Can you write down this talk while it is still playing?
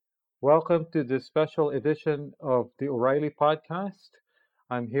Welcome to this special edition of the O'Reilly Podcast.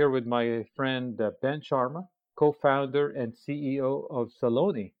 I'm here with my friend Ben Sharma, co founder and CEO of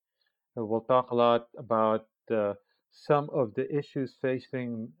Zaloni. We'll talk a lot about some of the issues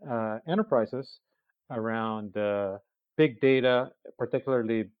facing enterprises around big data,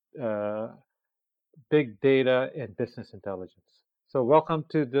 particularly uh, big data and business intelligence. So, welcome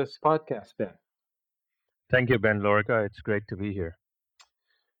to this podcast, Ben. Thank you, Ben Lorica. It's great to be here.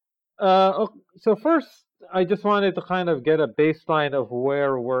 So first, I just wanted to kind of get a baseline of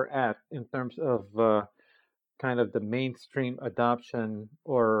where we're at in terms of kind of the mainstream adoption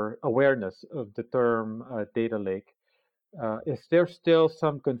or awareness of the term data lake. Is there still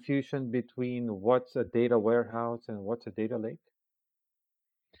some confusion between what's a data warehouse and what's a data lake?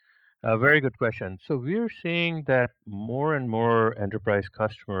 A very good question. So, we're seeing that more and more enterprise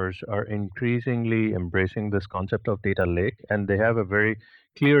customers are increasingly embracing this concept of data lake, and they have a very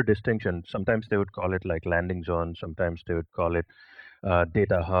clear distinction. Sometimes they would call it like landing zone, sometimes they would call it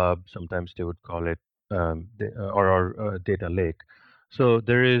data hub, sometimes they would call it data lake. So,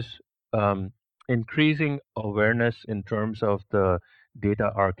 there is increasing awareness in terms of the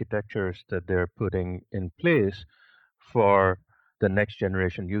data architectures that they're putting in place for the next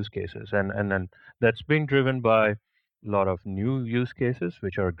generation use cases. And that's being driven by a lot of new use cases,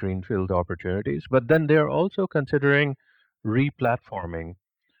 which are greenfield opportunities. But then they're also considering replatforming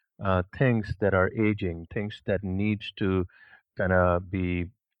things that are aging, things that needs to kind of be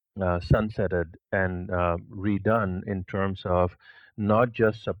sunsetted and redone in terms of not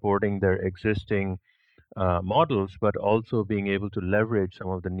just supporting their existing models, but also being able to leverage some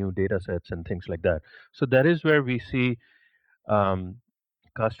of the new data sets and things like that. So that is where we see um,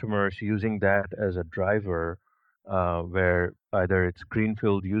 customers using that as a driver, where either it's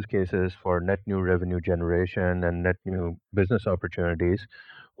greenfield use cases for net new revenue generation and net new business opportunities,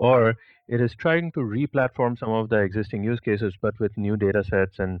 or it is trying to replatform some of the existing use cases, but with new data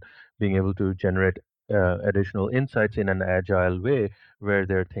sets and being able to generate additional insights in an agile way, where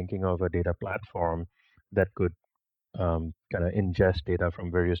they're thinking of a data platform that could kind of ingest data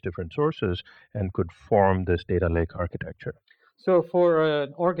from various different sources and could form this data lake architecture. So for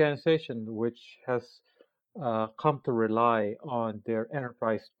an organization which has come to rely on their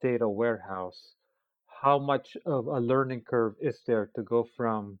enterprise data warehouse, how much of a learning curve is there to go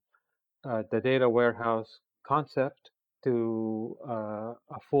from the data warehouse concept to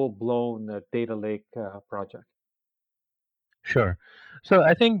a full-blown data lake project? Sure. So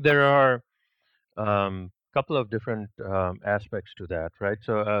I think there are couple of different aspects to that, right?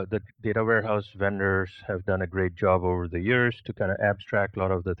 So the data warehouse vendors have done a great job over the years to kind of abstract a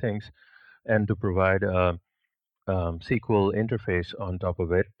lot of the things and to provide a SQL interface on top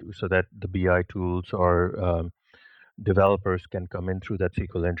of it so that the BI tools or developers can come in through that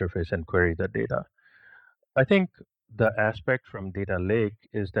SQL interface and query the data. I think the aspect from data lake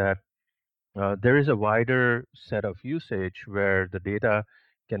is that there is a wider set of usage where the data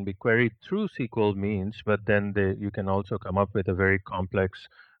can be queried through SQL means, but then you can also come up with a very complex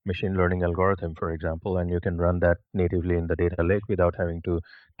machine learning algorithm, for example, and you can run that natively in the data lake without having to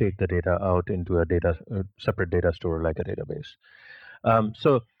take the data out into a separate data store like a database.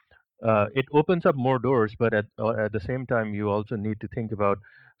 So it opens up more doors, but at the same time, you also need to think about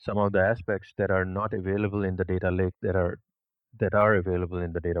some of the aspects that are not available in the data lake that are available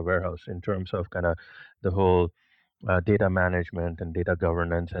in the data warehouse in terms of kind of the whole data management and data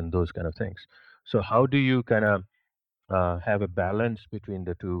governance and those kind of things. So how do you kind of have a balance between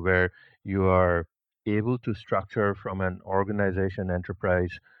the two where you are able to structure from an organization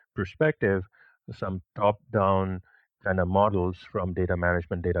enterprise perspective some top down kind of models from data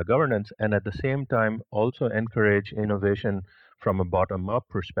management, data governance, and at the same time also encourage innovation from a bottom up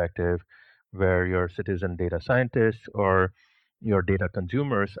perspective where your citizen data scientists or your data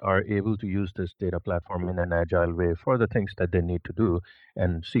consumers are able to use this data platform in an agile way for the things that they need to do.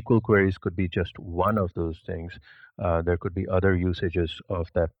 And SQL queries could be just one of those things. There could be other usages of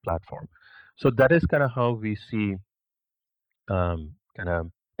that platform. So that is kind of how we see kind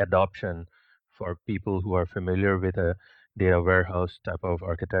of adoption for people who are familiar with a data warehouse type of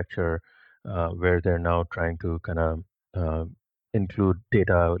architecture, where they're now trying to kind of include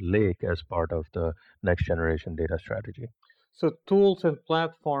data lake as part of the next generation data strategy. So tools and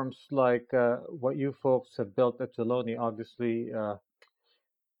platforms like what you folks have built at Zaloni obviously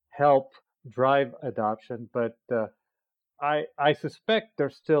help drive adoption, but I suspect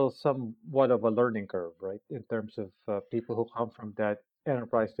there's still somewhat of a learning curve, right, in terms of people who come from that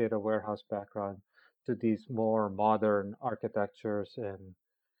enterprise data warehouse background to these more modern architectures and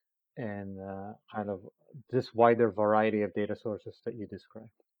kind of this wider variety of data sources that you described.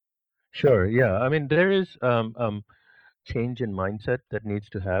 Sure. Yeah. I mean, there is change in mindset that needs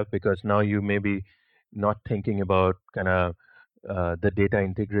to have because now you may be not thinking about kind of the data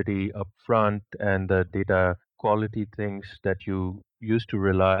integrity up front and the data quality things that you used to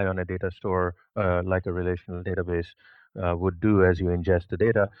rely on a data store like a relational database would do as you ingest the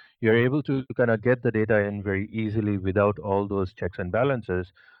data. You're able to kind of get the data in very easily without all those checks and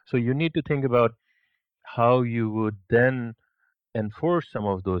balances. So you need to think about how you would then enforce some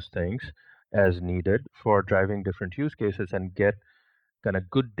of those things as needed for driving different use cases and get kind of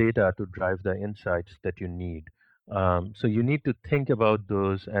good data to drive the insights that you need. So you need to think about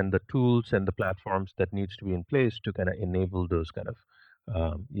those and the tools and the platforms that needs to be in place to kind of enable those kind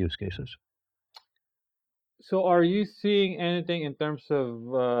of use cases. So, are you seeing anything in terms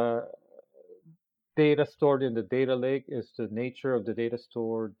of data stored in the data lake? Is the nature of the data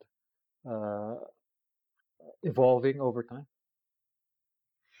stored uh, evolving over time?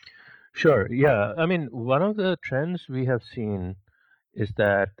 Sure. Yeah. I mean, one of the trends we have seen is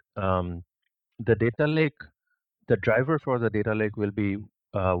that the data lake, the driver for the data lake will be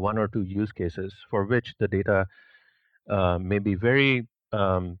one or two use cases for which the data may be very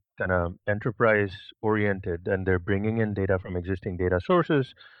kind of enterprise oriented and they're bringing in data from existing data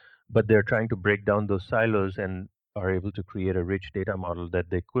sources, but they're trying to break down those silos and are able to create a rich data model that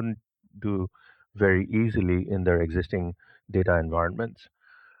they couldn't do very easily in their existing data environments.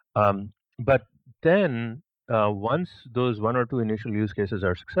 But then, once those one or two initial use cases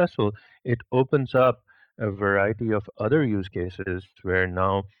are successful, it opens up a variety of other use cases where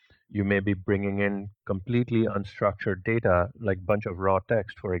now you may be bringing in completely unstructured data, like bunch of raw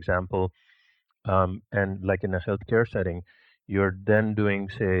text, for example, and like in a healthcare setting, you're then doing,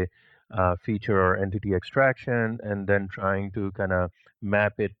 say, feature or entity extraction, and then trying to kind of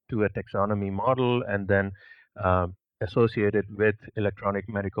map it to a taxonomy model, and then associate it with electronic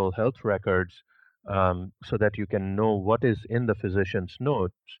medical health records, so that you can know what is in the physician's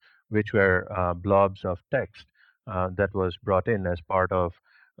notes, which were blobs of text that was brought in as part of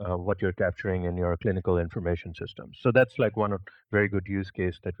what you're capturing in your clinical information system. So that's like one of very good use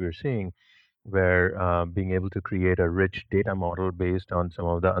case that we're seeing where being able to create a rich data model based on some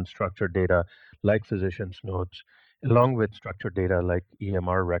of the unstructured data, like physician's notes, along with structured data like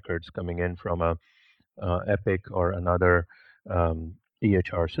EMR records coming in from a Epic or another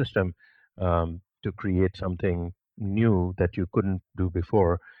EHR system, to create something new that you couldn't do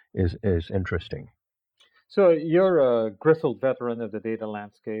before is interesting. So, you're a grizzled veteran of the data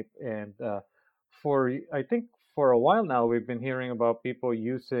landscape, and I think for a while now, we've been hearing about people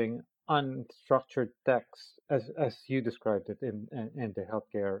using unstructured text, as you described it in the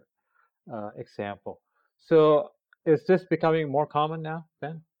healthcare example. So, is this becoming more common now,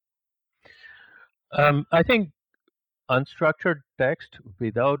 Ben? I think unstructured text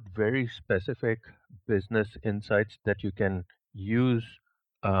without very specific business insights that you can use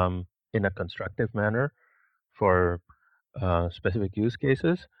in a constructive manner for specific use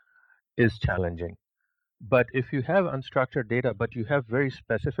cases is challenging. But if you have unstructured data, but you have very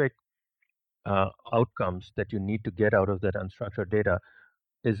specific outcomes that you need to get out of that unstructured data,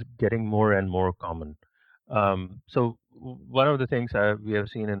 is getting more and more common. One of the things we have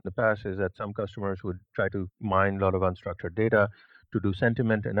seen in the past is that some customers would try to mine a lot of unstructured data to do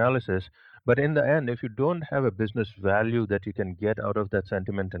sentiment analysis. But in the end, if you don't have a business value that you can get out of that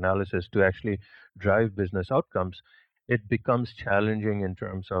sentiment analysis to actually drive business outcomes, it becomes challenging in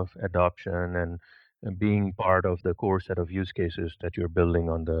terms of adoption and being part of the core set of use cases that you're building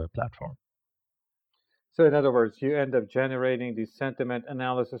on the platform. So, in other words, you end up generating these sentiment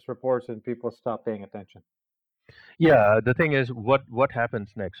analysis reports, and people stop paying attention. Yeah, the thing is, what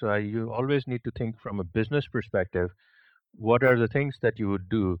happens next? You always need to think from a business perspective. What are the things that you would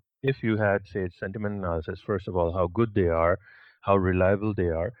do if you had, say, sentiment analysis? First of all, how good they are, how reliable they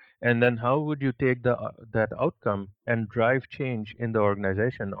are, and then how would you take that outcome and drive change in the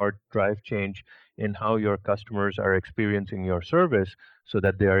organization or drive change in how your customers are experiencing your service so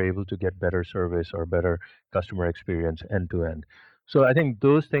that they are able to get better service or better customer experience end to end. So I think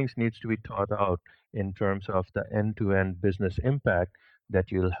those things needs to be thought out in terms of the end to end business impact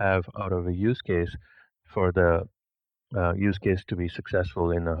that you'll have out of a use case for the use case to be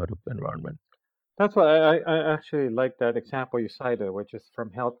successful in a Hadoop environment. That's why I actually like that example you cited, which is from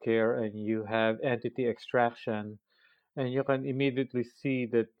healthcare, and you have entity extraction, and you can immediately see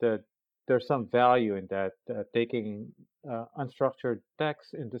that there's some value in that, taking unstructured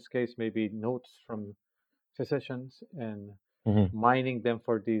text, in this case, maybe notes from physicians, and Hmm. mining them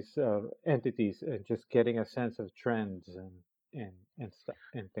for these entities, and just getting a sense of trends and stuff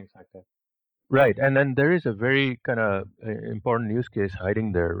and things like that. Right, and then there is a very kind of important use case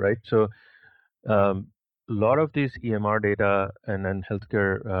hiding there, right? So um, a lot of these EMR data and then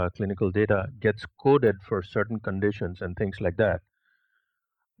healthcare clinical data gets coded for certain conditions and things like that.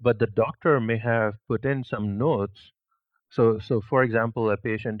 But the doctor may have put in some notes. So for example, a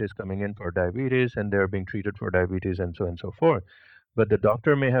patient is coming in for diabetes and they're being treated for diabetes and so on and so forth. But the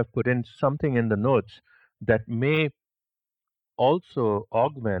doctor may have put in something in the notes that may also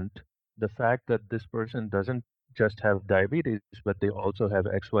augment the fact that this person doesn't just have diabetes, but they also have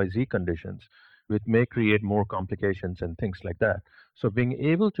XYZ conditions, which may create more complications and things like that. So, being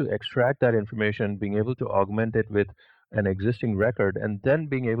able to extract that information, being able to augment it with an existing record, and then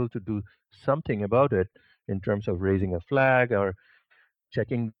being able to do something about it in terms of raising a flag or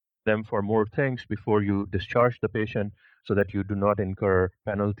checking them for more things before you discharge the patient so that you do not incur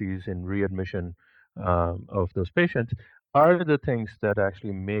penalties in readmission of those patients are the things that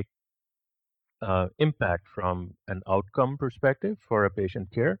actually make impact from an outcome perspective for a patient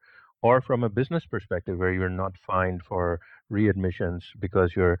care or from a business perspective where you're not fined for readmissions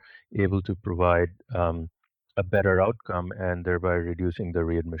because you're able to provide a better outcome and thereby reducing the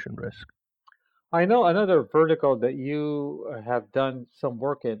readmission risk. I know another vertical that you have done some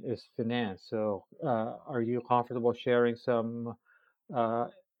work in is finance. So, are you comfortable sharing some uh,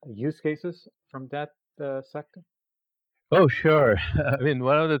 use cases from that sector? Oh, sure. I mean,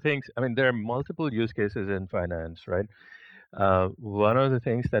 one of the things, I mean, there are multiple use cases in finance, right? One of the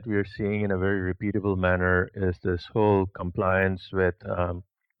things that we are seeing in a very repeatable manner is this whole compliance with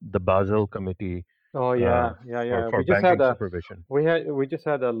the Basel Committee Oh uh, yeah, yeah, for, yeah. for banking supervision. We just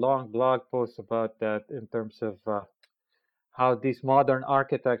had a long blog post about that in terms of how these modern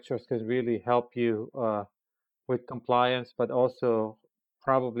architectures can really help you with compliance, but also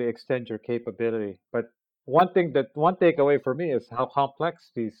probably extend your capability. But one takeaway for me is how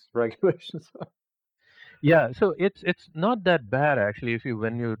complex these regulations are. Yeah, so it's not that bad actually if you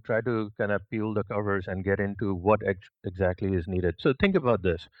when you try to kind of peel the covers and get into what exactly is needed. So think about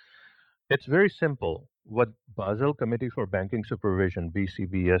this. It's very simple. What Basel Committee for Banking Supervision,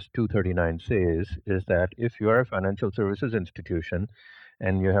 BCBS 239, says is that if you are a financial services institution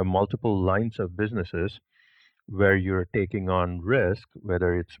and you have multiple lines of businesses where you're taking on risk,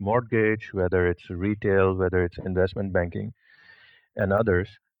 whether it's mortgage, whether it's retail, whether it's investment banking, and others,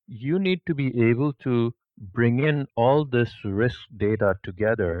 you need to be able to bring in all this risk data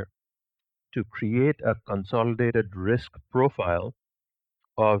together to create a consolidated risk profile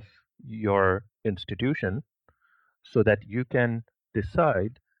of your institution so that you can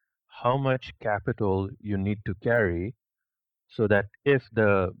decide how much capital you need to carry so that if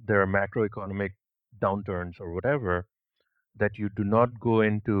there are macroeconomic downturns or whatever, that you do not go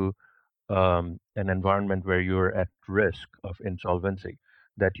into an environment where you're at risk of insolvency,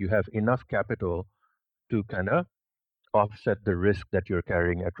 that you have enough capital to kind of offset the risk that you're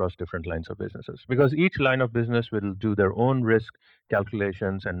carrying across different lines of businesses. Because each line of business will do their own risk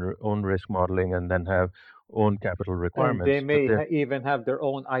calculations and own risk modeling and then have own capital And they requirements. But may then, even have their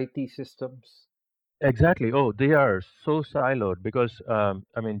own IT systems. exactly, oh, they are so siloed because,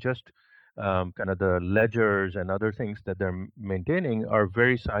 I mean, just kind of the ledgers and other things that they're maintaining are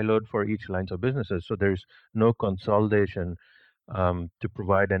very siloed for each lines of businesses. So there's no consolidation to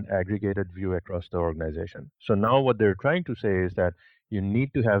provide an aggregated view across the organization. So now what they're trying to say is that you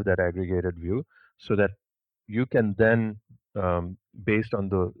need to have that aggregated view so that you can then, based on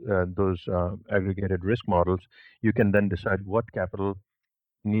those aggregated risk models, you can then decide what capital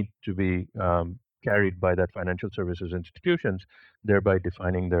need to be carried by that financial services institutions, thereby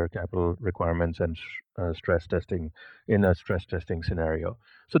defining their capital requirements and stress testing in a stress testing scenario.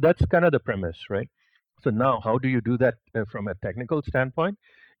 So that's kind of the premise, right? So now, how do you do that from a technical standpoint?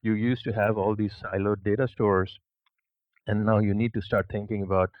 You used to have all these siloed data stores, and now you need to start thinking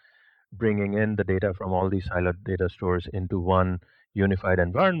about bringing in the data from all these siloed data stores into one unified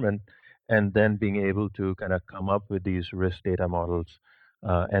environment, and then being able to kind of come up with these risk data models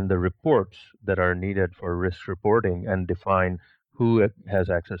and the reports that are needed for risk reporting and define who has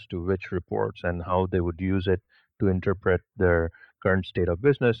access to which reports and how they would use it to interpret their current state of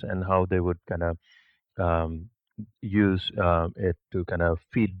business and how they would kind of um, use it to kind of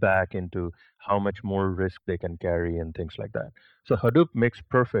feed back into how much more risk they can carry and things like that. So Hadoop makes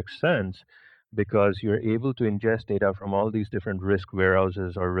perfect sense because you're able to ingest data from all these different risk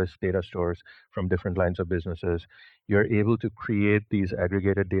warehouses or risk data stores from different lines of businesses. You're able to create these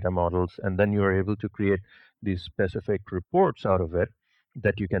aggregated data models, and then you're able to create these specific reports out of it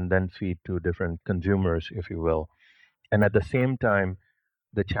that you can then feed to different consumers, if you will. And at the same time,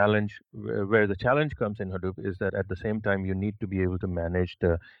 the challenge where the challenge comes in Hadoop is that at the same time you need to be able to manage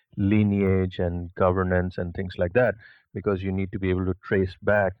the lineage and governance and things like that, because you need to be able to trace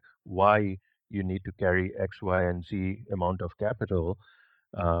back why you need to carry X, Y, and Z amount of capital.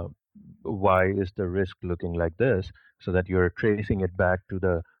 Uh, why is the risk looking like this? So that you're tracing it back to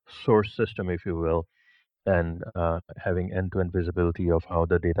the source system, if you will, and having end-to-end visibility of how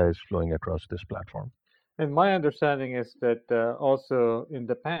the data is flowing across this platform. And my understanding is that also in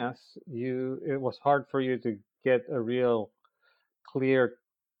the past, it was hard for you to get a real clear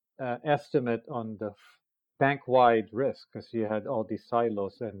estimate on the bank-wide risk because you had all these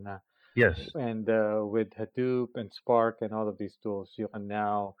silos, Yes, with Hadoop and Spark and all of these tools, you can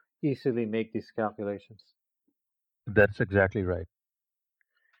now easily make these calculations. that's exactly right.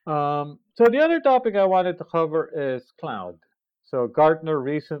 So the other topic I wanted to cover is cloud. So Gartner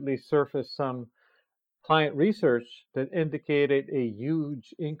recently surfaced some client research that indicated a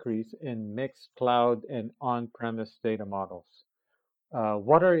huge increase in mixed cloud and on-premise data models.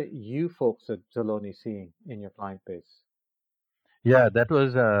 What are you folks at Zaloni seeing in your client base? Yeah, that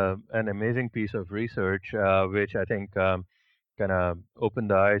was an amazing piece of research, which I think kind of opened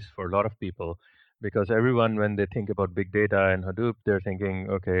the eyes for a lot of people, because everyone, when they think about big data and Hadoop, they're thinking,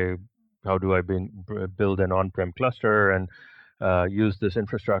 okay, how do I build an on-prem cluster and use this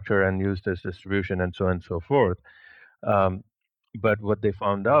infrastructure and use this distribution and so on and so forth. Um, but what they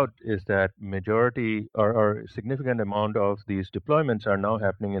found out is that majority or significant amount of these deployments are now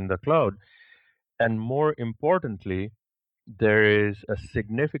happening in the cloud, and more importantly, there is a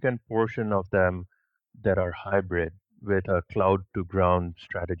significant portion of them that are hybrid with a cloud to ground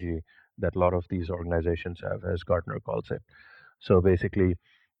strategy that a lot of these organizations have, as Gartner calls it. So basically,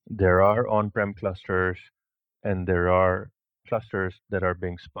 there are on prem clusters and there are clusters that are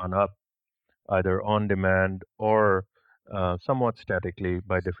being spun up either on demand or somewhat statically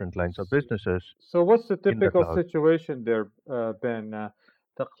by different lines of businesses So, what's the in the typical cloud. situation there, Ben?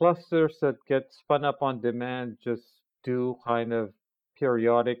 The clusters that get spun up on demand just do kind of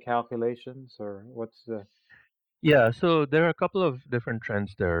periodic calculations, or what's the Yeah, so there are a couple of different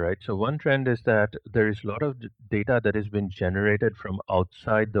trends there, right? So one trend is that there is a lot of data that has been generated from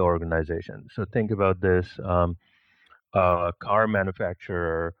outside the organization. So think about this: a car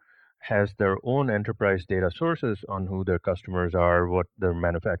manufacturer has their own enterprise data sources on who their customers are, what their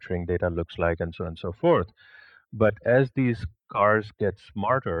manufacturing data looks like, and so on and so forth. But as these cars get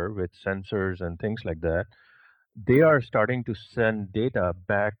smarter with sensors and things like that, they are starting to send data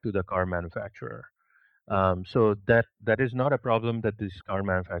back to the car manufacturer. So that is not a problem that these car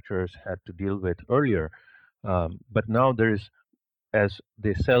manufacturers had to deal with earlier. But now there is, as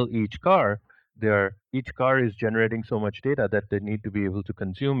they sell each car is generating so much data that they need to be able to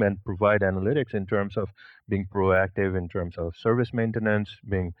consume and provide analytics in terms of being proactive in terms of service maintenance,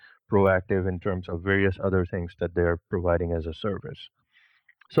 being proactive in terms of various other things that they're providing as a service.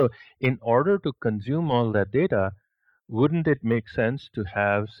 So in order to consume all that data, wouldn't it make sense to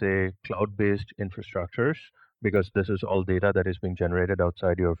have, say, cloud-based infrastructures? Because this is all data that is being generated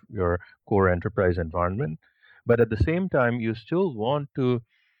outside your core enterprise environment. But at the same time, you still want to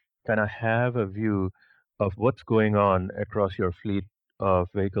kind of have a view of what's going on across your fleet of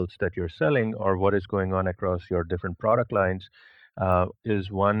vehicles that you're selling, or what is going on across your different product lines.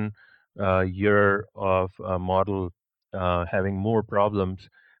 Is one year of a model having more problems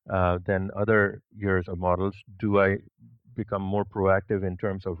than other years of models? Do I become more proactive in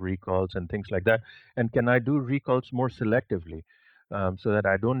terms of recalls and things like that? And can I do recalls more selectively? So that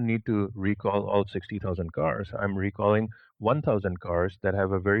I don't need to recall all 60,000 cars. I'm recalling 1,000 cars that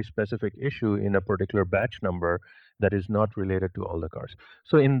have a very specific issue in a particular batch number that is not related to all the cars.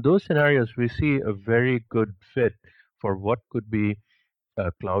 So in those scenarios, we see a very good fit for what could be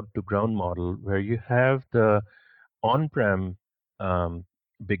a cloud to ground model where you have the on-prem um,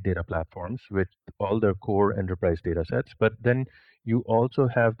 big data platforms with all their core enterprise data sets, but then you also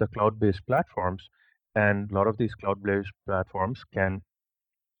have the cloud-based platforms, and a lot of these cloud-based platforms can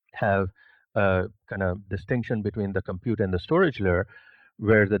have a kind of distinction between the compute and the storage layer,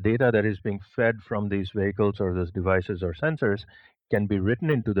 where the data that is being fed from these vehicles or those devices or sensors can be written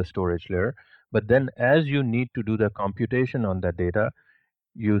into the storage layer. But then, as you need to do the computation on that data,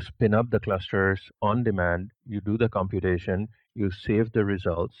 you spin up the clusters on demand, you do the computation, you save the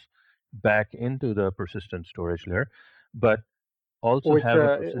results back into the persistent storage layer, but also have a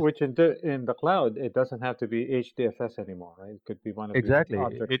persistent. which in the cloud it doesn't have to be HDFS anymore, right? It could be one of these Exactly.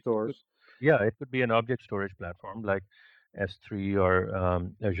 object It could, stores. yeah, it could be an object storage platform like S3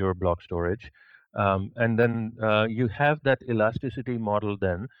 or Azure Block Storage. And then you have that elasticity model,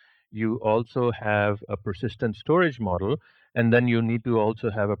 then you also have a persistent storage model. And then you need to also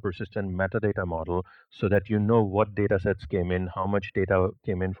have a persistent metadata model so that you know what data sets came in, how much data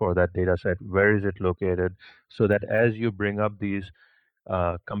came in for that data set, where is it located, so that as you bring up these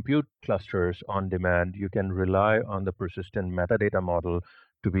compute clusters on demand, you can rely on the persistent metadata model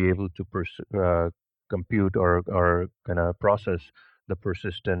to be able to compute or kind of process the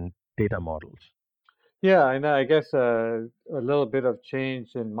persistent data models. Yeah, and I guess a little bit of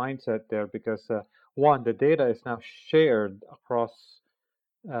change in mindset there because one, the data is now shared across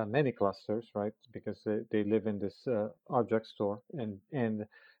many clusters, right? Because they live in this object store, and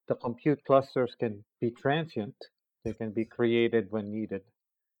the compute clusters can be transient. They can be created when needed.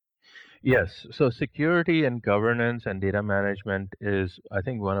 Yes, so security and governance and data management is, I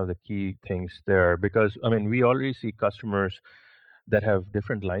think, one of the key things there because, I mean, we already see customers that have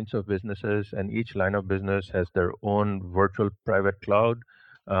different lines of businesses, and each line of business has their own virtual private cloud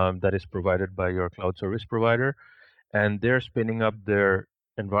that is provided by your cloud service provider, and they're spinning up their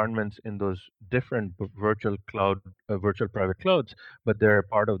environments in those different virtual private clouds, but they're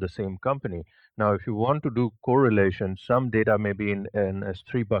part of the same company. Now, if you want to do correlation, some data may be in an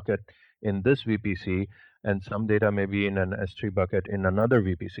S3 bucket in this VPC, and some data may be in an S3 bucket in another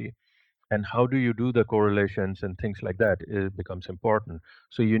VPC. And how do you do the correlations and things like that? It becomes important.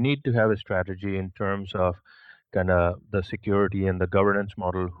 So you need to have a strategy in terms of kind of the security and the governance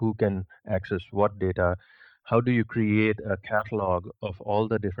model, who can access what data. How do you create a catalog of all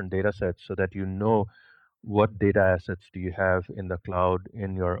the different data sets so that you know what data assets do you have in the cloud,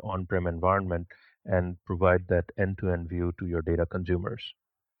 in your on-prem environment, and provide that end-to-end view to your data consumers.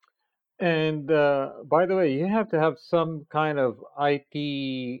 And by the way, you have to have some kind of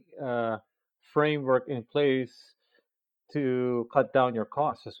IT framework in place to cut down your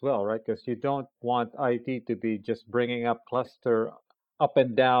costs as well, right? Because you don't want IT to be just bringing up cluster up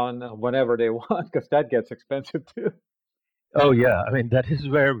and down whenever they want, because that gets expensive too. Oh yeah, I mean that is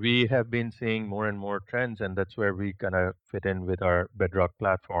where we have been seeing more and more trends, and that's where we kind of fit in with our Bedrock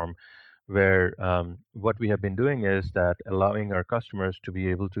platform, where what we have been doing is that allowing our customers to be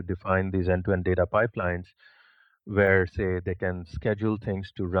able to define these end-to-end data pipelines, where say they can schedule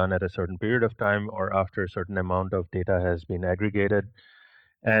things to run at a certain period of time or after a certain amount of data has been aggregated.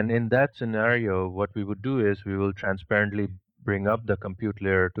 And in that scenario, what we would do is we will transparently bring up the compute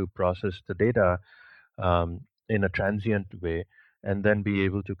layer to process the data in a transient way, and then be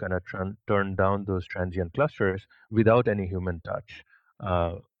able to kind of turn down those transient clusters without any human touch,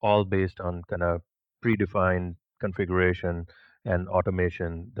 all based on kind of predefined configuration and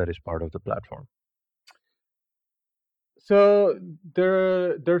automation that is part of the platform. So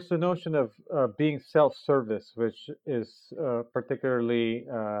there's the notion of being self-service, which is particularly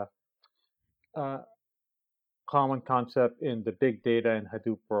uh, common concept in the big data and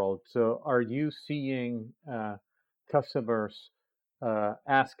Hadoop world. So are you seeing customers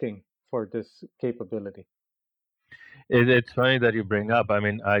asking for this capability? It's funny that you bring up. I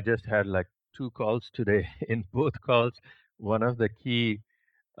mean, I just had like two calls today. In both calls, one of the key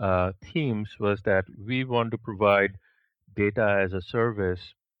themes was that we want to provide data as a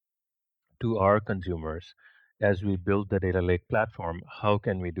service to our consumers as we build the data lake platform. How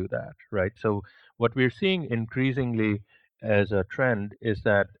can we do that, right? So what we're seeing increasingly as a trend is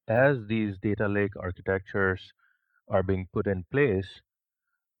that as these data lake architectures are being put in place,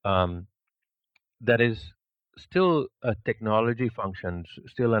 um, that is still a technology function,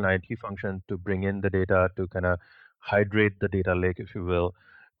 still an IT function to bring in the data, to kind of hydrate the data lake, if you will,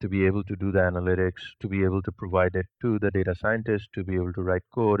 to be able to do the analytics, to be able to provide it to the data scientists, to be able to write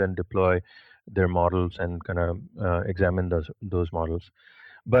code and deploy their models and kind of examine those models.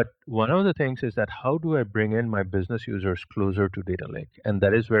 But one of the things is that how do I bring in my business users closer to data lake? And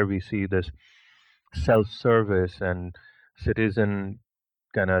that is where we see this self-service and citizen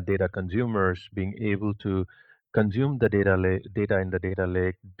kind of data consumers being able to consume the data in the data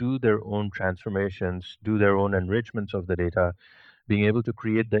lake, do their own transformations, do their own enrichments of the data, being able to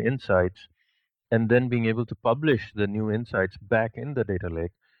create the insights, and then being able to publish the new insights back in the data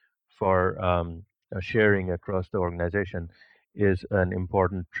lake for sharing across the organization is an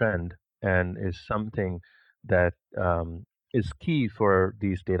important trend and is something that is key for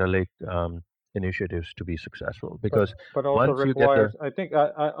these data lake initiatives to be successful. But Because but also once you get the requires.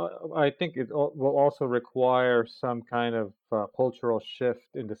 I think it will also require some kind of cultural shift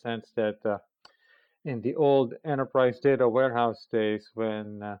in the sense that in the old enterprise data warehouse days,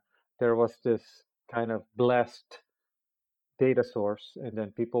 when there was this kind of blessed data source, and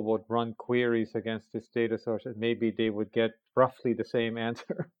then people would run queries against this data source, and maybe they would get roughly the same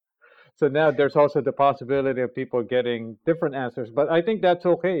answer. So now there's also the possibility of people getting different answers, but I think that's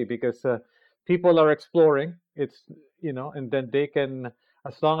okay because people are exploring. and then they can,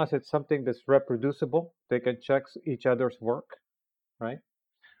 as long as it's something that's reproducible, they can check each other's work, right?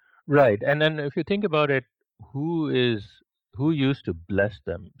 Right. And then if you think about it, who is who used to bless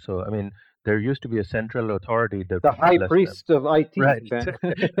them? So I mean, there used to be a central authority that The high blessed them. priest of IT, Right. Ben.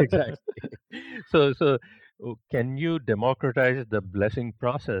 Exactly. So can you democratize the blessing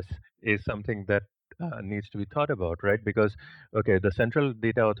process is something that needs to be thought about, right? Because okay, the central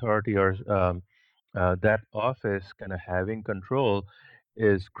data authority or that office kind of having control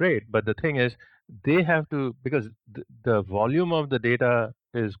is great, but the thing is they have to, because the volume of the data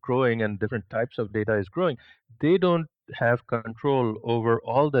is growing and different types of data is growing, they don't have control over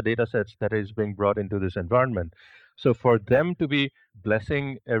all the data sets that is being brought into this environment. So for them to be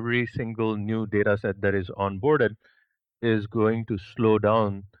blessing every single new data set that is onboarded is going to slow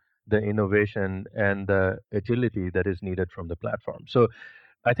down the innovation and the agility that is needed from the platform. So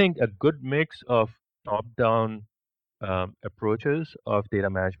I think a good mix of top down approaches of data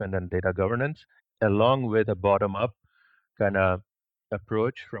management and data governance, along with a bottom up kind of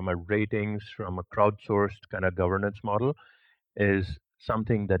approach from a ratings, from a crowdsourced kind of governance model, is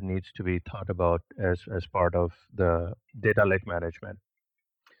something that needs to be thought about as part of the data lake management.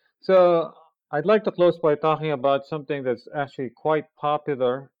 So I'd like to close by talking about something that's actually quite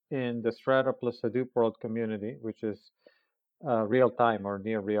popular in the Strata plus Hadoop world community, which is real time or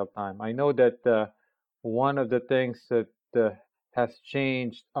near real time. I know that one of the things that has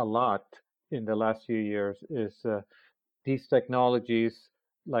changed a lot in the last few years is these technologies,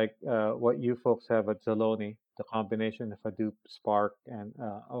 like what you folks have at Zaloni, the combination of Hadoop, Spark, and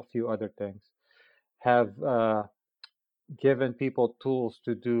a few other things, have given people tools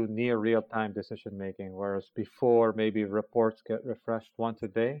to do near real time decision making. Whereas before, maybe reports get refreshed once a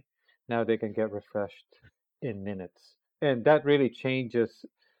day, now they can get refreshed in minutes. And that really changes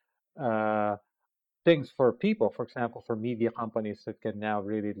uh, things for people. For example, for media companies that can now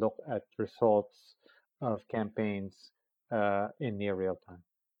really look at results of campaigns in near real time.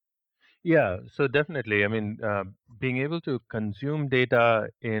 Yeah, so definitely. I mean, being able to consume data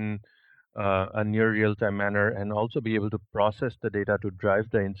in a near real time manner and also be able to process the data to drive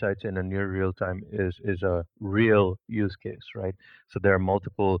the insights in a near real time is a real use case, right? So there are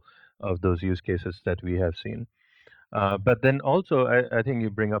multiple of those use cases that we have seen. But then also, I think you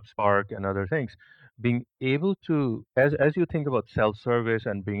bring up Spark and other things. Being able to, as you think about self service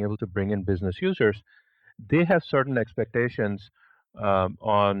and being able to bring in business users, they have certain expectations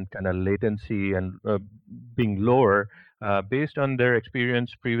on kind of latency and being lower based on their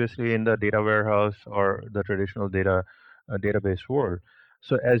experience previously in the data warehouse or the traditional database world.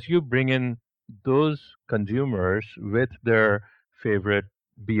 So as you bring in those consumers with their favorite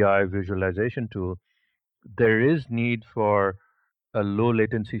BI visualization tool, there is need for a low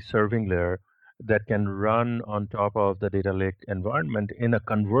latency serving layer that can run on top of the data lake environment in a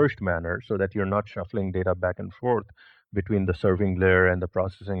converged manner so that you're not shuffling data back and forth between the serving layer and the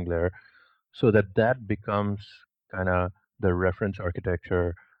processing layer, so that that becomes kind of the reference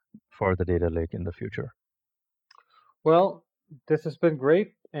architecture for the data lake in the future. Well, this has been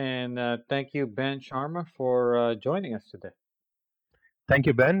great. And thank you, Ben Sharma, for joining us today. Thank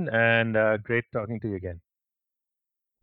you, Ben, and great talking to you again.